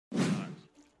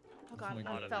god, my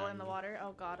I God. fell in the water.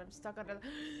 Oh god, I'm stuck under the...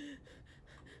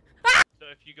 So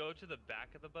if you go to the back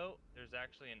of the boat, there's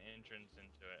actually an entrance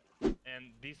into it.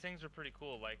 And these things are pretty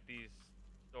cool, like these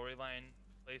storyline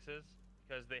places,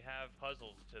 because they have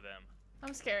puzzles to them.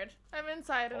 I'm scared. I'm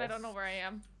inside and I don't know where I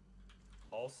am.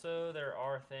 Also, there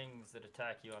are things that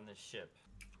attack you on this ship.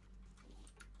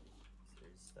 So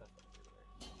there's stuff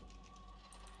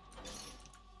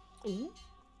everywhere. Ooh.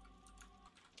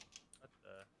 What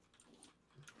the?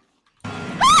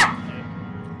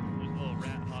 There's a little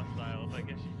rat hostiles, I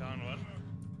guess you found one.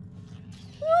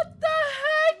 What the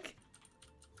heck?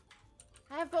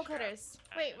 I have bolt cutters.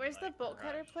 Wait, where's the bolt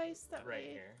cutter place that Right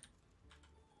we... here.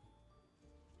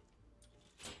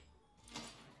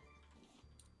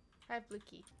 I have blue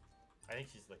key. I think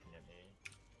she's looking at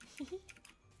me.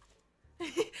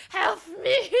 Help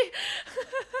me!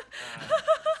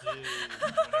 Dude,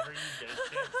 whenever you get a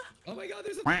chance. Oh my god,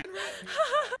 there's a rat!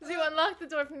 Zoo, unlock the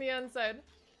door from the inside.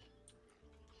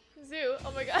 Zoo,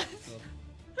 oh my god.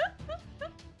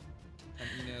 I'm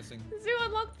e-nassing. Zoo,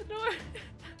 unlock the door.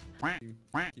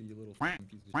 You little fucking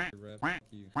piece of shit rat.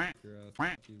 You. Your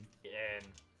ass. You.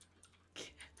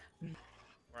 And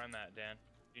Where I'm at, Dan.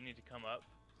 You need to come up.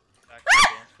 Back to the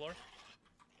dance floor.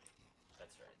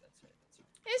 that's right, that's right, that's right.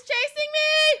 He's chasing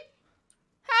me!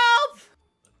 Help!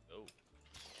 Let's go.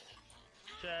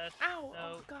 Chest. Ow, No.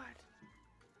 oh god.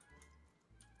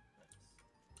 Nice.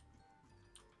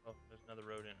 Oh, there's another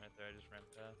rodent right there. I just ran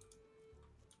past.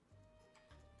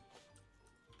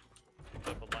 Picked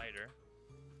up a lighter.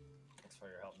 Thanks for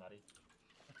your help, Nutty.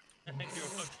 You're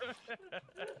welcome.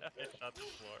 I shot the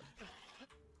floor.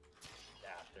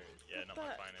 After. Yeah, not my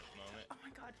But- finest moment. Oh my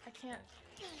god, I can't.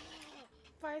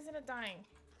 Why isn't it dying?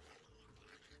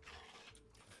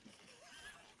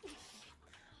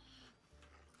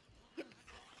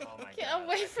 Oh my Get god.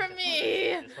 away I think from this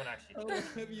me! This one actually.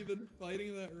 How have you been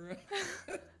fighting that rat?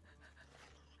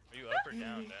 Are you up or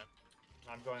down, Dan?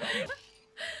 I'm going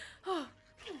on.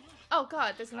 Oh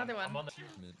god, there's another I'm one. on the.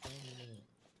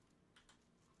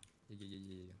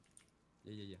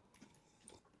 Yeah.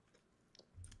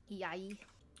 Yay.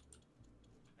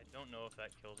 I don't know if that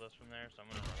kills us from there, so I'm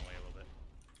gonna run away a little bit.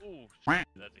 Ooh, shit,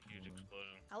 that's a huge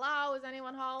explosion. Hello, is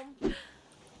anyone home?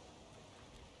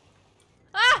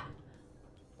 Ah!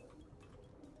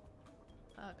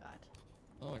 Oh god.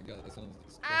 Oh my god, that sounds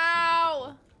disgusting.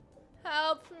 Ow!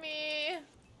 Help me!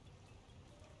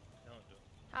 Don't do it.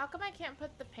 How come I can't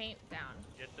put the paint down?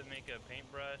 You have to make a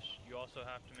paintbrush. You also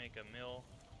have to make a mill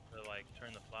to like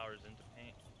turn the flowers into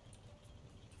paint.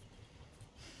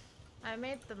 I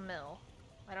made the mill.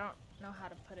 I don't know how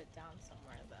to put it down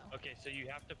somewhere though. Okay, so you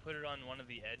have to put it on one of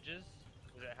the edges,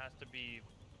 because it has to be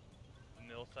the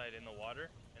mill side in the water,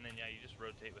 and then yeah, you just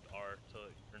rotate with R till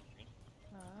it turns green.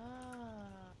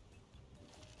 Ah.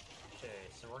 Okay,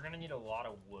 so we're gonna need a lot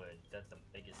of wood. That's the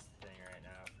biggest thing right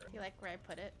now. You like where I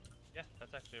put it? Yeah,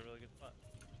 that's actually a really good spot.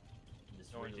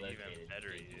 Just Going to even relocated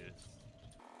better dudes. use.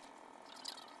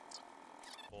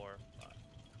 4, 5.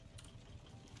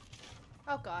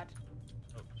 Oh god.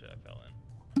 Oh shit, I fell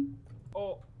in.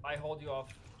 Oh, I hold you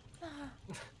off.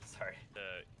 Sorry. To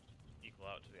equal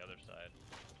out to the other side.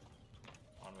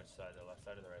 On which side? The left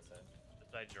side or the right side? The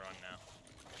side you're on now.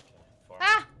 Okay.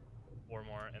 Ah! 4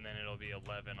 more, and then it'll be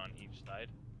 11 on each side.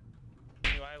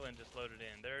 New island just loaded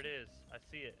in. There it is. I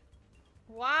see it.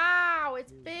 Wow,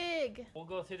 it's big. We'll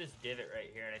go through this divot right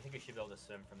here, and I think we should be able to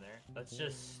swim from there. Let's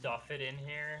just stuff it in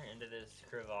here into this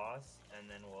crevasse,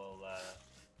 and then we'll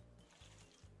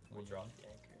drop the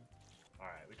anchor. All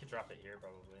right, we could drop it here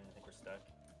probably. I think we're stuck.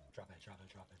 Drop it,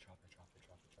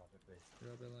 please.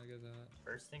 Drop it like that.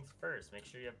 First things first, make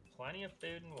sure you have plenty of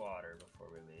food and water before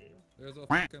we leave. There's a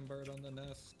fucking bird on the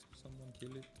nest. Someone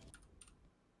kill it.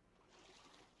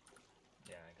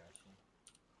 Yeah, I got you.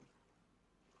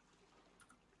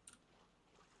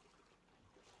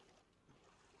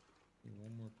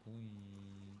 One more please.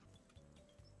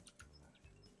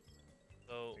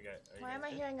 So, Why am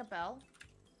I hearing a bell?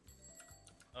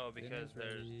 oh, because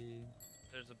Dinner's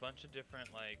there's a bunch of different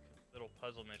like little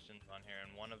puzzle missions on here,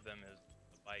 and one of them is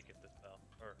the bike at this bell.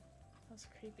 Or That's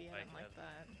creepy, I don't like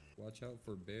that. Watch out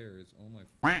for bears. Oh my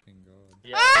fucking god.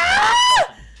 Yeah.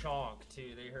 Ah! Chonk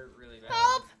too. They hurt really bad.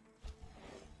 Help!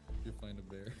 You find a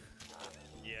bear.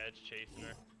 yeah, it's chasing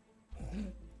her.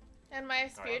 And my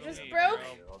Alright, spear let just me- broke?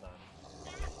 Hold on.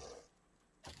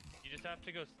 You just have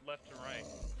to go left and right.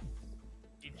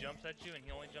 He jumps at you, and he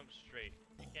only jumps straight.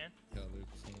 You can. Yeah, there's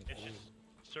so much It's wood.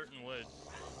 just certain woods.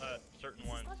 Certain Does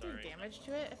ones. not do Sorry. damage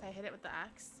to it if I hit it with the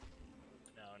axe?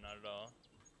 No, not at all.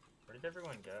 Where did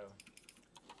everyone go?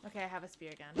 Okay, I have a spear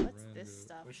again. What's this Random.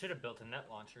 stuff? We should have built a net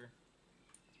launcher.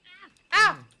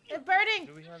 Ow! It's burning!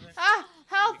 Do we hasn't. Ah!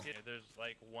 Help! There's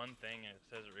like one thing and it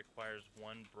says it requires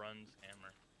one bronze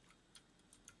hammer.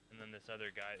 And then this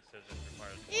other guy it says it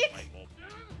requires Eek! one light bulb.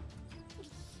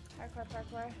 Parkour,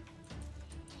 parkour.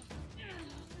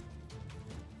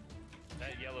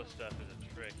 That yellow stuff is a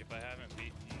trick. If I haven't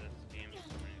beaten this game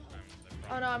so many times,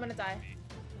 I Oh no, I'm gonna die.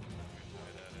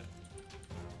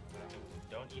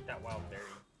 Don't eat that wild berry.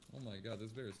 Oh my god,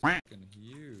 this bear is fucking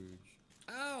huge.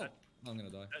 Ow! I'm gonna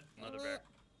die. That's another bear.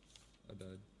 I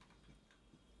died.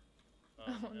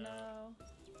 Oh no. Oh,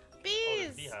 Bees!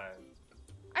 there's beehive.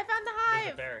 I found the There's a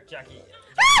hive! bear. Jackie.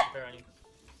 Ah! Bear on you.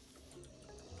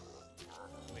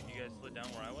 Wait, you guys slid down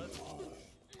where I was?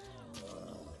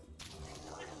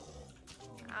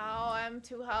 Ow, I'm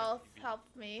 2 health. Help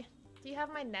me. Do you have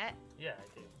my net? Yeah, I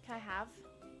do. Can I have?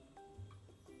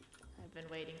 I've been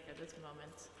waiting for this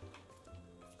moment.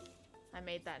 I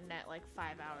made that net like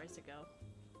 5 hours ago.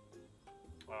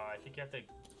 I think you have to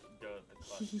go with the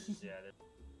clusters. Yeah.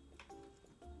 I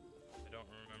don't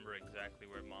remember exactly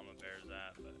where Mama Bear's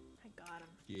at, but I got him.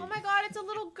 Yeah. Oh my god, it's a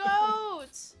little goat!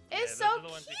 It's yeah, so those are the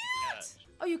ones that you cute! catch.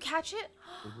 Oh, you catch it?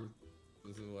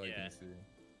 This is what I Yeah. can see.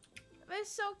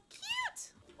 It's so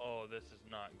cute! Oh, this is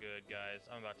not good, guys.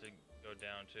 I'm about to go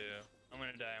down too. I'm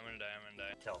gonna die. I'm gonna die. I'm gonna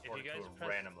die. Teleport If you guys to a press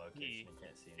random T, location. You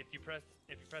can't see him. if you press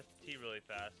T really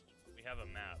fast, we have a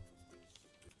map.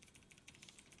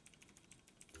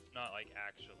 Not like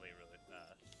actually really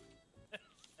fast.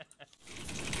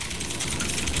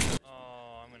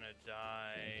 Oh, I'm gonna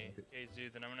die. Okay, Zoo,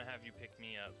 then I'm gonna have you pick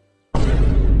me up.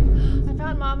 I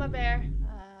found Mama Bear.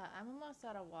 I'm almost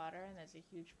out of water and there's a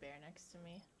huge bear next to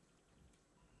me.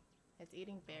 It's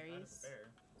eating berries.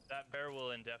 That bear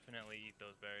will indefinitely eat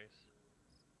those berries.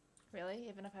 Really?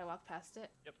 Even if I walk past it?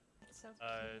 Yep. It's so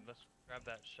cute. Let's grab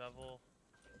that shovel.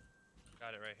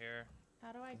 Got it right here.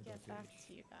 How do I get back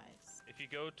to you guys? If you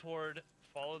go toward,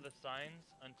 follow the signs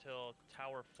until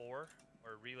Tower 4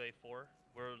 or Relay 4.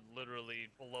 We're literally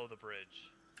below the bridge.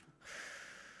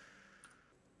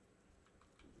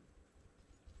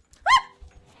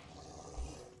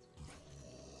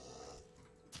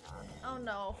 Oh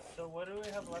no. So what do we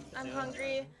have left to I'm do?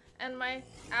 hungry and my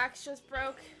axe just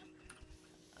broke.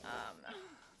 En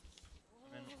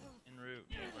route.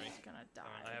 Don't worry. I'm just gonna die.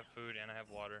 I have food and I have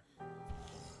water.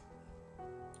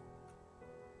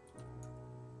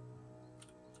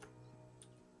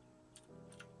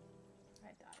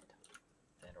 I died.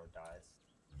 Sandor dies.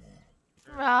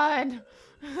 Run!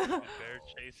 Bear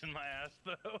chasing my ass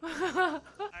though.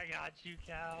 I got you,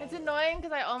 cow. It's annoying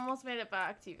because I almost made it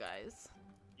back to you guys.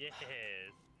 Yes.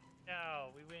 Cow,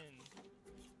 we win.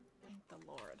 Thank the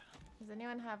Lord. Does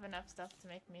anyone have enough stuff to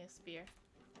make me a spear?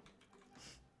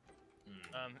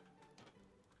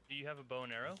 Do you have a bow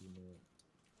and arrow?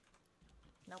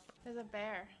 Nope. There's a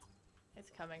bear.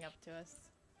 It's coming up to us.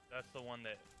 That's the one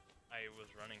that I was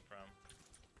running from.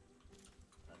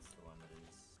 That's the one that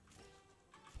is.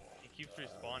 He keeps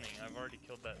respawning. I've already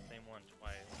killed that same one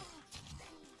twice.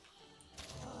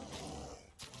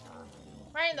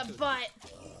 Right in the butt!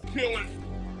 Kill it!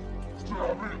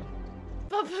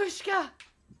 Babushka!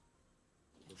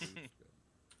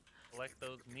 Collect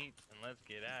those meats and let's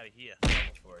get out of here.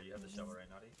 Before you have the shovel, right,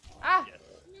 Naughty? Ah! Yes.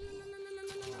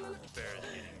 This bear is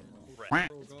getting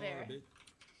wrecked. Oh, It's fair. God,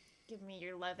 Give me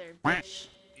your leather, bitch.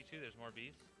 D2, there's more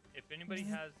bees. If anybody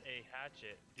has a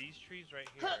hatchet, these trees right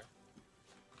here,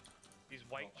 these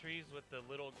white trees with the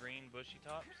little green bushy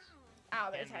tops, Ow,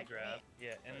 can there's be heck grabbed.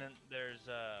 Yeah, and then there's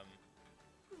Ow!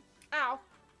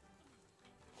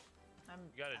 you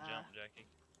gotta jump, Jackie.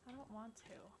 I don't want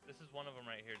to. This is one of them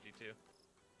right here, D2.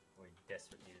 We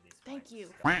desperately need these. Thank plants. you.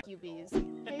 Got Thank you, bees.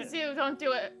 Hey, Zoo, don't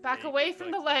do it. Back away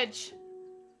from the ledge.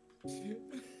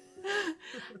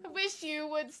 I wish you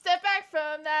would step back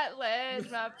from that ledge,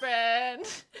 my friend.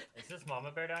 Is this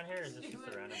Mama Bear down here, or is this just a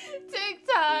random? Take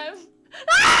time.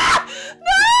 Ah! No!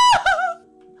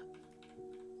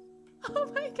 Oh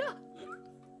my god.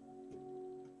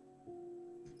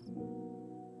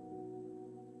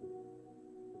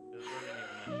 This wasn't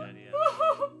even a machete yet.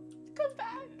 Come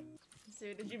back.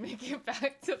 Zoo, did you make it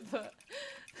back to the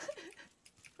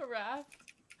raft?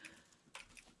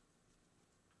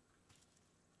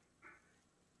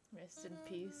 Rest in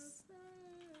peace.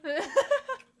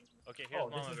 Okay,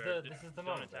 here's Mama Bear. This is the don't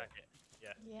Mama Bear. attack it. Yeah.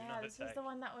 do Yeah, not this is attack. the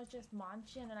one that was just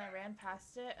munching and I ran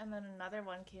past it and then another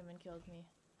one came and killed me.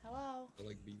 Hello. I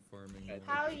like beef farming.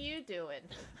 How you doing?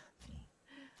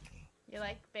 You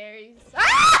like berries?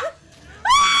 Ah!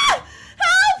 Ah!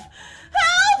 Help!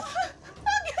 Help!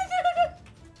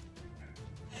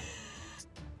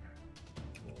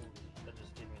 That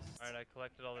just gave me. Alright, I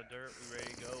collected all the dirt. We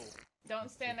ready to go. Don't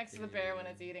stand next to the bear when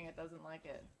it's eating. It doesn't like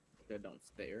it. Don't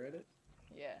stare at it.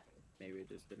 Yeah. Maybe it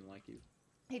just didn't like you.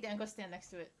 Hey Dan, go stand next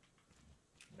to it.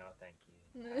 No, thank you.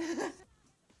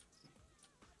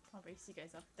 I'll race you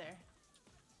guys up there.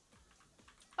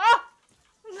 Oh!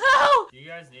 No! Do you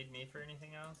guys need me for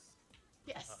anything else?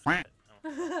 Yes. Oh, shit.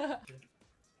 Oh.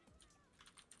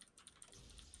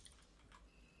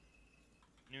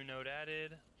 New node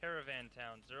added. Caravan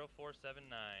Town 0479.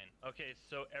 Okay,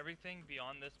 so everything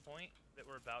beyond this point that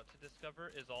we're about to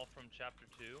discover is all from chapter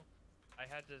 2. I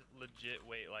had to legit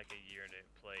wait like a year to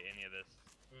play any of this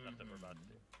stuff that we're about to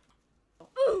do.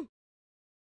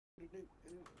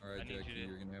 Alright, I need Jackie, you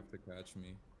to- you're gonna have to catch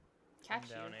me.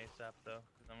 Catch I'm down you. ASAP though,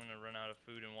 because I'm gonna run out of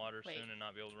food and water Wait. soon and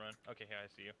not be able to run. Okay, here I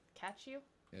see you. Catch you?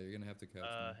 Yeah, you're gonna have to catch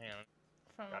me. Hang on.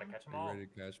 From Gotta catch them Are you all. ready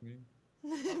to catch me?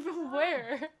 From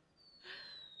where?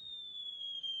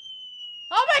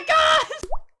 Oh my god!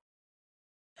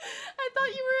 I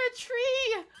thought you were a tree!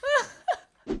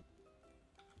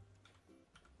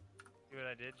 See what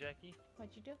I did, Jackie?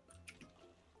 What'd you do?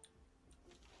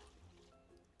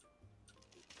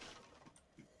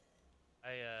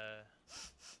 I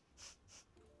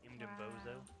aimed him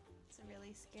bozo. It's a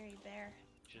really scary bear.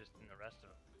 Just in the rest of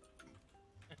them.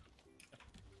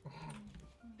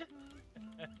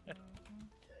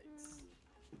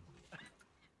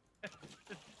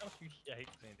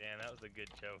 Yikes, man, Dan, that was a good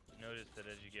joke. Notice that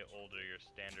as you get older, your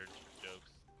standard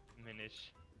jokes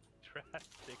diminish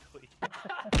drastically.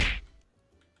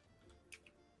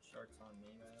 Shark's on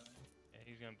me, by the way. Yeah,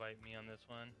 he's gonna bite me on this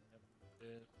one.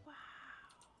 Yep. Wow.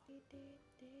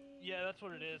 Yeah, that's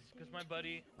what it is. Cause my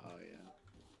buddy. Oh yeah.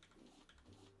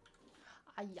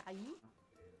 Ay, ay.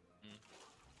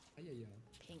 Yeah, yeah.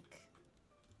 Pink.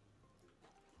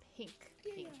 Pink.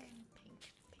 Pink. Pink.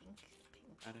 Pink.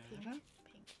 Pink. Pink.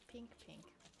 Pink. Pink.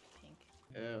 Pink.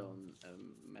 Hell,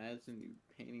 imagine you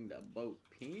painting that boat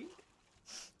pink.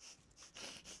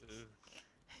 Ooh.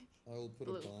 I will put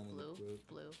Blue. a bomb in Blue. the boat.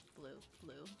 Blue. Blue.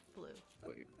 Blue. Blue.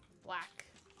 Wait, Black.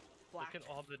 Black. Look at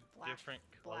all the Black. different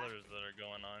colors that are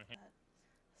going on here.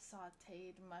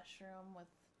 Sauteed mushroom with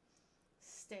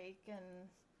steak and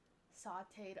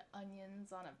sauteed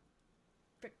onions on a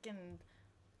frickin'.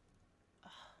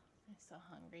 I'm so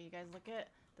hungry. You guys look at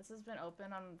this has been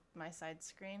open on my side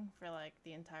screen for like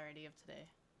the entirety of today.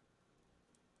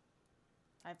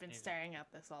 I've been Amazing. staring at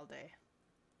this all day.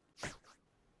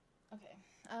 Okay.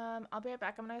 I'll be right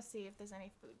back. I'm gonna see if there's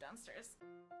any food downstairs.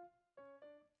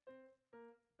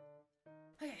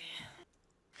 Okay.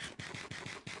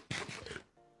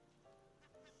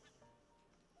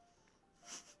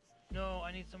 No,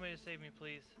 I need somebody to save me,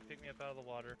 please. Pick me up out of the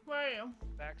water. Where are you?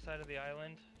 Backside of the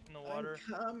island, in the water.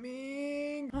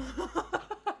 coming.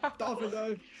 Dolphin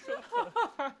dive.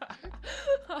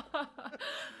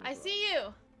 I see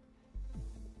you.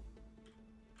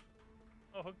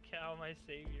 Oh, cow, my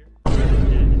savior.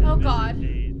 Oh god.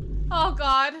 Oh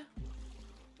god.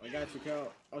 I got you,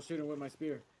 Cal. I'll shoot him with my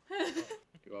spear.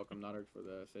 You're welcome, nautarix, for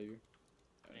the savior.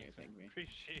 I think thank me.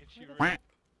 Appreciate you. Good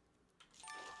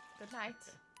night.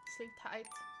 Sleep tight.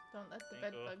 Don't let the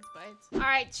bed Thank you. bugs bite.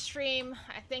 Alright, stream.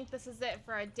 I think this is it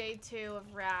for our day 2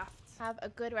 of RAFT. Have a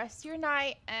good rest of your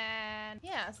night, and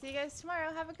yeah, see you guys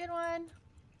tomorrow. Have a good one.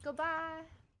 Goodbye.